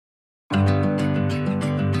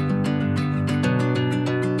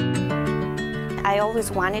I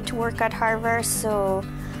always wanted to work at Harvard, so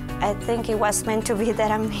I think it was meant to be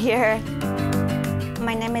that I'm here.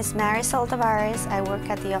 My name is Marisol Tabares. I work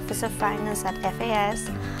at the Office of Finance at FAS.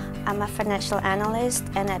 I'm a financial analyst,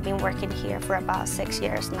 and I've been working here for about 6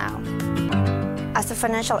 years now. As a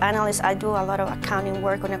financial analyst, I do a lot of accounting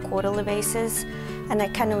work on a quarterly basis, and I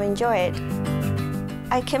kind of enjoy it.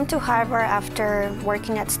 I came to Harvard after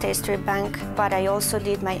working at State Street Bank, but I also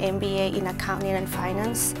did my MBA in accounting and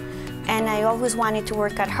finance. And I always wanted to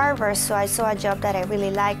work at Harvard, so I saw a job that I really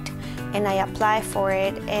liked, and I applied for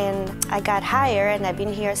it, and I got hired, and I've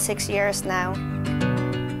been here 6 years now.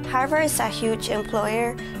 Harvard is a huge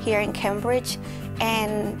employer here in Cambridge,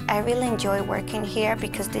 and I really enjoy working here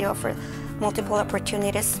because they offer multiple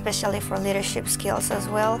opportunities, especially for leadership skills as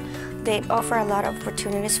well. They offer a lot of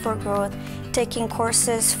opportunities for growth, taking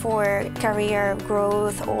courses for career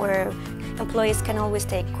growth, or employees can always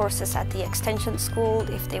take courses at the extension school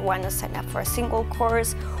if they want to sign up for a single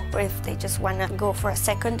course, or if they just want to go for a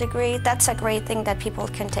second degree. That's a great thing that people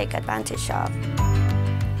can take advantage of.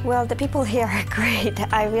 Well, the people here are great.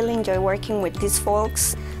 I really enjoy working with these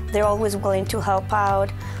folks. They're always willing to help out,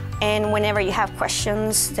 and whenever you have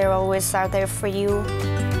questions, they're always out there for you.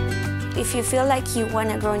 If you feel like you want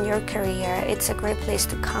to grow in your career, it's a great place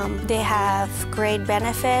to come. They have great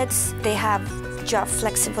benefits. They have job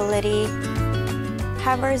flexibility.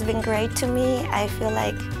 Harvard has been great to me. I feel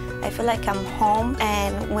like I'm home,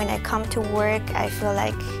 and when I come to work, I feel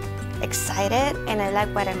like excited, and I like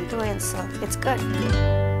what I'm doing, so it's good.